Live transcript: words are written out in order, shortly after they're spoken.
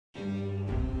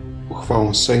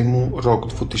uchwałą Sejmu rok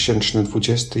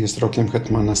 2020 jest rokiem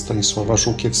hetmana Stanisława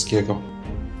Żółkiewskiego.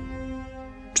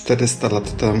 400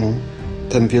 lat temu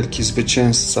ten wielki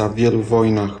zwycięzca w wielu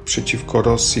wojnach przeciwko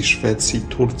Rosji, Szwecji,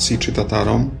 Turcji czy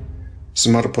Tatarom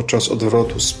zmarł podczas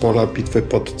odwrotu z pola bitwy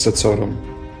pod Cecorą.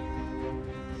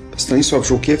 Stanisław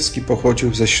Żółkiewski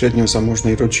pochodził ze średnio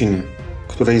zamożnej rodziny,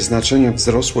 której znaczenie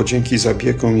wzrosło dzięki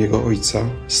zabiegom jego ojca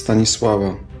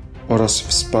Stanisława oraz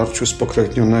wsparciu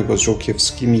spokrewnionego z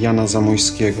Żółkiewskimi Jana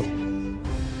Zamoyskiego.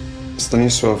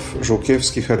 Stanisław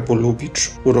Żółkiewski herbu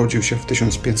Lubicz urodził się w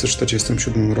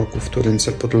 1547 roku w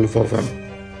Turynce pod Lwowem.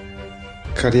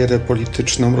 Karierę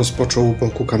polityczną rozpoczął u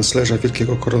boku kanclerza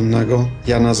wielkiego koronnego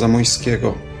Jana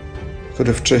Zamoyskiego,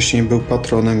 który wcześniej był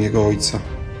patronem jego ojca.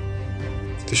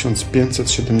 W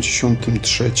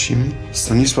 1573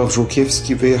 Stanisław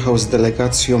Żółkiewski wyjechał z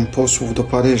delegacją posłów do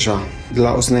Paryża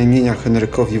dla oznajmienia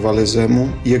Henrykowi Walezemu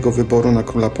jego wyboru na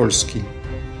króla Polski.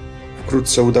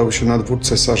 Wkrótce udał się na dwór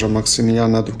cesarza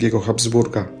Maksymiliana II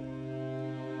Habsburga.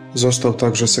 Został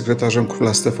także sekretarzem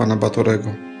króla Stefana Batorego.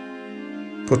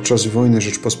 Podczas wojny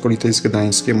Rzeczpospolitej z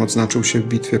Gdańskiem odznaczył się w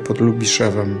bitwie pod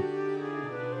Lubiszewem.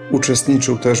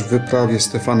 Uczestniczył też w wyprawie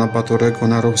Stefana Batorego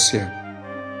na Rosję,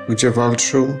 gdzie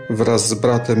walczył wraz z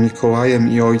bratem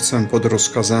Mikołajem i ojcem pod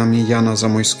rozkazami Jana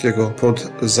Zamoyskiego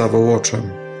pod Zawołoczem.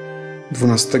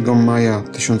 12 maja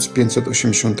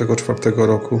 1584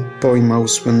 roku pojmał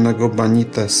słynnego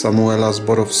banitę Samuela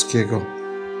Zborowskiego,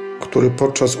 który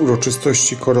podczas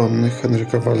uroczystości koronnych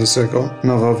Henryka Walezego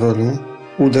na Wawelu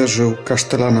uderzył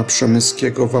kasztelana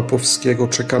przemyskiego Wapowskiego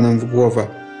czekanem w głowę,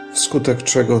 wskutek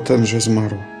czego tenże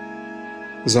zmarł.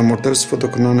 Za morderstwo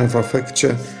dokonane w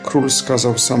afekcie król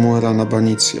skazał Samuela na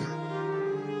banicję.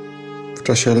 W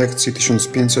czasie elekcji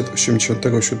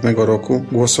 1587 roku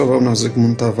głosował na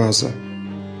Zygmunta Wazę.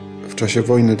 W czasie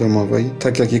wojny domowej,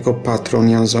 tak jak jego patron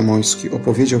Jan Zamoyski,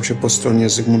 opowiedział się po stronie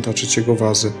Zygmunta III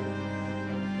Wazy.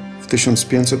 W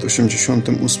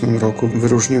 1588 roku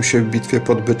wyróżnił się w bitwie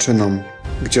pod Byczyną,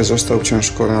 gdzie został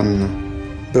ciężko ranny.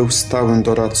 Był stałym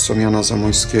doradcą Jana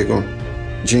Zamoyskiego.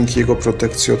 Dzięki jego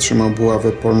protekcji otrzymał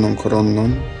buławę polną koronną,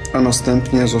 a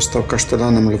następnie został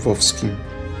kasztelanem lwowskim.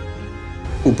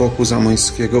 U boku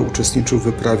Zamoyskiego uczestniczył w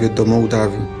wyprawie do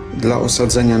Mołdawii dla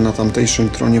osadzenia na tamtejszym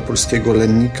tronie polskiego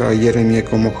lennika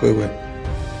Jeremiego Mochyły.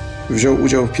 Wziął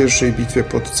udział w pierwszej bitwie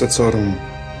pod Cecorą.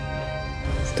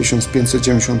 W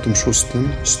 1596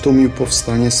 stłumił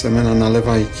powstanie Semena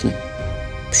Nalewajki,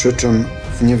 przy czym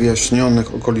w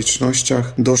niewyjaśnionych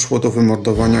okolicznościach doszło do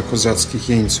wymordowania kozackich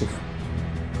jeńców.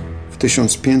 W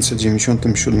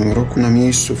 1597 roku na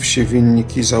miejscu wsi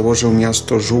Winniki założył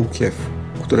miasto Żółkiew,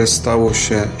 które stało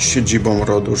się siedzibą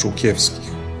rodu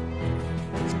Żółkiewskich.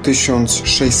 W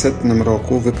 1600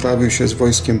 roku wyprawił się z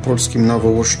wojskiem polskim na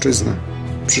Wołoszczyznę,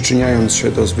 przyczyniając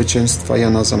się do zwycięstwa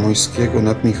Jana Zamoyskiego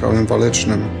nad Michałem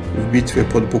Walecznym w bitwie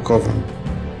pod Bukowem.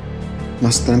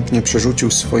 Następnie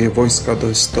przerzucił swoje wojska do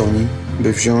Estonii,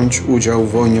 by wziąć udział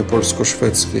w wojnie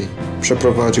polsko-szwedzkiej.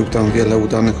 Przeprowadził tam wiele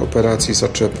udanych operacji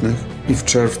zaczepnych i w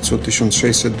czerwcu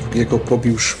 1602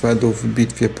 pobił Szwedów w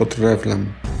bitwie pod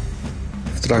Rewlem.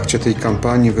 W trakcie tej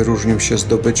kampanii wyróżnił się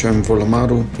zdobyciem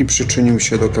Wolmaru i przyczynił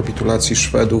się do kapitulacji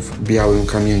Szwedów w Białym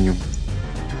Kamieniu.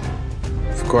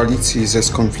 W koalicji ze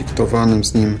skonfliktowanym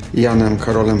z nim Janem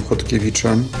Karolem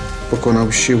Chodkiewiczem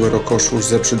pokonał siły Rokoszu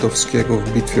Zebrzydowskiego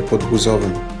w bitwie pod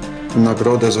Guzowem. W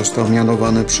nagrodę został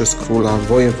mianowany przez króla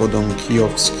wojewodą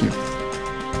kijowskim.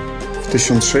 W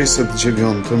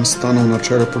 1609 stanął na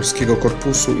czele polskiego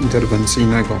korpusu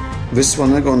interwencyjnego,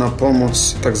 wysłanego na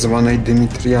pomoc tzw.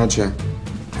 Dymitriadzie,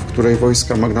 w której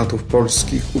wojska magnatów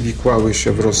polskich uwikłały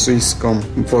się w rosyjską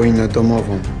wojnę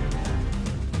domową.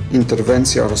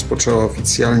 Interwencja rozpoczęła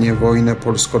oficjalnie wojnę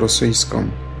polsko-rosyjską.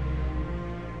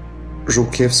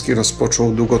 Żółkiewski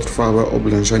rozpoczął długotrwałe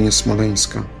oblężenie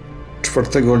Smoleńska. 4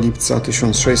 lipca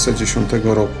 1610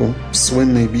 roku w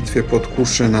słynnej bitwie pod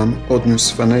Kłuszynem odniósł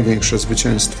swe największe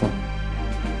zwycięstwo,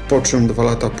 po czym 2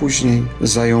 lata później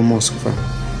zajął Moskwę.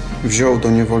 Wziął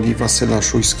do niewoli Wasyla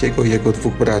Szujskiego i jego 2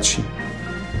 braci.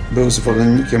 Był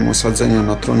zwolennikiem osadzenia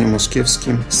na tronie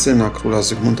moskiewskim syna króla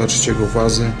Zygmunta III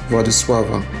Wazy,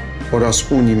 Władysława,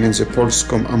 oraz unii między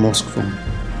Polską a Moskwą.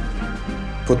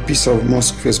 Podpisał w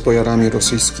Moskwie z bojarami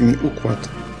rosyjskimi układ,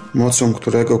 mocą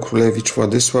którego królewicz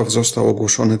Władysław został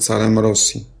ogłoszony carem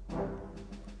Rosji.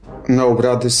 Na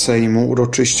obrady Sejmu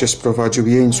uroczyście sprowadził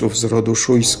jeńców z rodu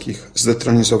Szujskich,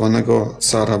 zdetronizowanego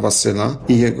cara Wasyla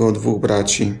i jego 2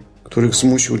 braci, których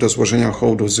zmusił do złożenia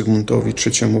hołdu Zygmuntowi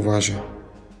III Wazie.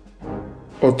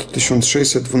 Od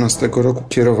 1612 roku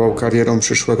kierował karierą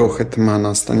przyszłego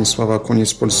hetmana Stanisława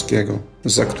Koniec Polskiego,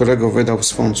 za którego wydał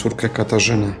swą córkę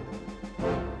Katarzynę.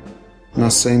 na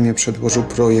Sejmie przedłożył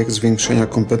projekt zwiększenia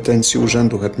kompetencji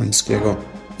Urzędu Hetmańskiego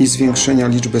i zwiększenia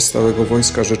liczby stałego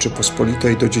wojska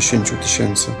Rzeczypospolitej do 10 000.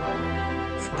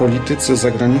 W polityce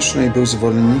zagranicznej był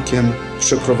zwolennikiem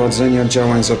przeprowadzenia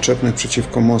działań zaczepnych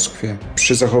przeciwko Moskwie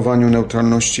przy zachowaniu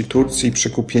neutralności Turcji i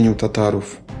przekupieniu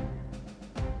Tatarów.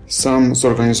 Sam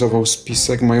zorganizował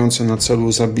spisek mający na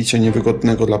celu zabicie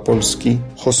niewygodnego dla Polski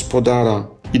gospodara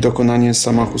i dokonanie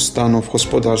zamachu stanu w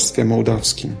gospodarstwie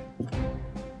mołdawskim.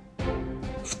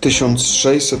 W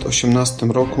 1618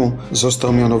 roku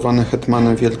został mianowany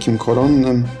hetmanem wielkim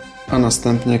koronnym, a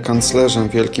następnie kanclerzem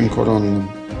wielkim koronnym.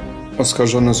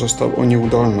 Oskarżony został o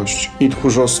nieudolność i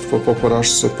tchórzostwo po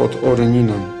porażce pod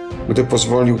Oryninem, gdy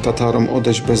pozwolił Tatarom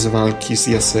odejść bez walki z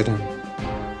Jasyrem.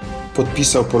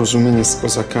 Podpisał porozumienie z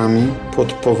kozakami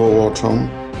pod Powołoczą,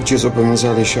 gdzie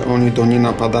zobowiązali się oni do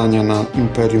nienapadania na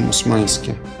Imperium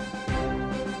Osmańskie.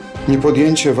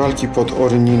 Niepodjęcie walki pod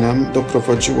Oryninem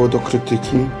doprowadziło do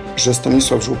krytyki, że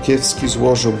Stanisław Żółkiewski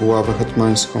złożył buławę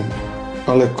hetmańską,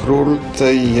 ale król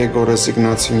tej jego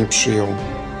rezygnacji nie przyjął.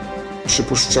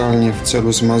 Przypuszczalnie w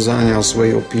celu zmazania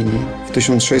złej opinii w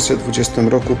 1620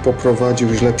 roku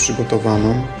poprowadził źle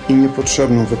przygotowaną i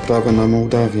niepotrzebną wyprawę na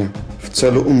Mołdawię w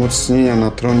celu umocnienia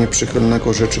na tronie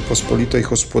przychylnego Rzeczypospolitej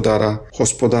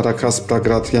gospodara Kaspra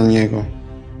Gratianiego.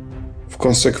 W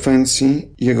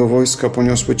konsekwencji jego wojska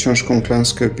poniosły ciężką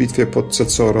klęskę w bitwie pod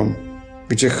Cecorą,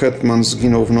 gdzie hetman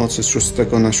zginął w nocy z 6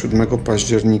 na 7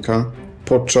 października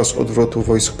podczas odwrotu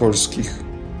wojsk polskich.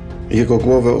 Jego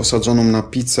głowę osadzoną na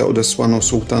picę odesłano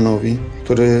sułtanowi,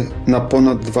 który na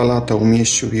ponad 2 lata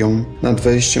umieścił ją nad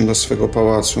wejściem do swego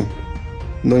pałacu.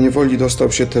 Do niewoli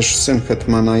dostał się też syn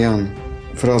hetmana Jan,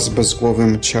 wraz z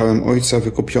bezgłowym ciałem ojca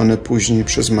wykupiony później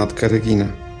przez matkę Reginę.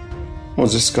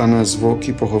 Odzyskane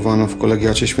zwłoki pochowano w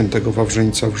kolegiacie świętego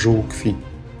Wawrzyńca w Żółkwi.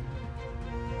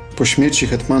 Po śmierci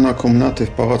hetmana komnaty w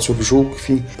pałacu w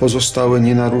Żółkwi pozostały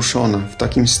nienaruszone w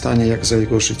takim stanie jak za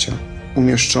jego życia.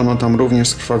 Umieszczono tam również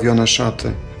skrwawione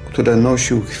szaty, które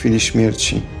nosił w chwili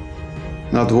śmierci.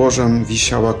 Nad łożem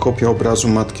wisiała kopia obrazu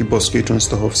Matki Boskiej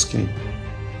Częstochowskiej.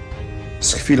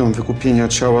 Z chwilą wykupienia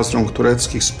ciała z rąk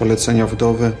tureckich z polecenia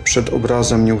wdowy przed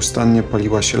obrazem nieustannie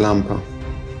paliła się lampa.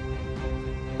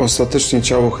 Ostatecznie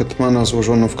ciało hetmana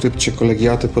złożono w krypcie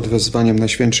kolegiaty pod wezwaniem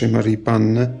Najświętszej Maryi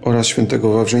Panny oraz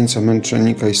świętego Wawrzyńca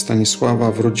Męczennika i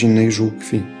Stanisława w rodzinnej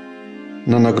Żółkwi.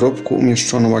 Na nagrobku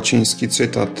umieszczono łaciński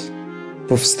cytat: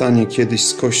 „Powstanie kiedyś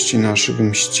z kości naszych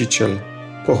mściciel,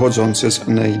 pochodzący z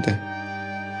Eneidy”.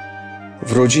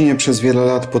 W rodzinie przez wiele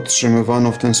lat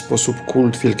podtrzymywano w ten sposób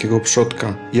kult wielkiego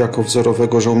przodka jako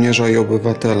wzorowego żołnierza i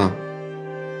obywatela.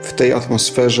 W tej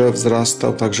atmosferze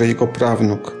wzrastał także jego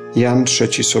prawnuk, Jan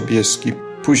III Sobieski,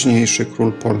 późniejszy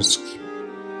król Polski.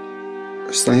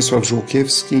 Stanisław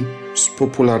Żółkiewski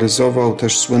spopularyzował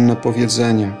też słynne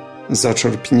powiedzenie,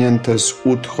 zaczerpnięte z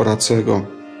ud Horacego: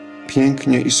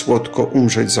 „Pięknie i słodko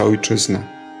umrzeć za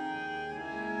ojczyznę”.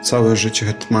 Całe życie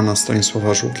hetmana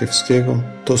Stanisława Żółkiewskiego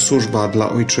to służba dla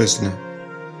ojczyzny.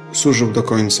 Służył do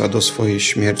końca, do swojej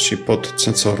śmierci pod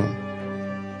Cecorą.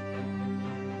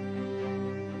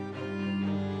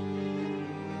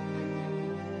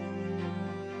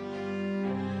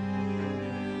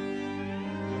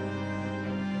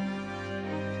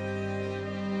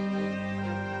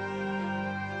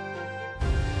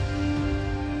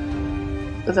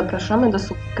 Zapraszamy do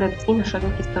subskrypcji naszego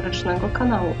historycznego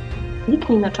kanału.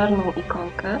 Kliknij na czarną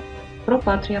ikonkę Pro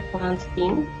Patria Poland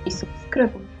Team i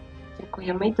subskrybuj.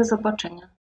 Dziękujemy i do zobaczenia.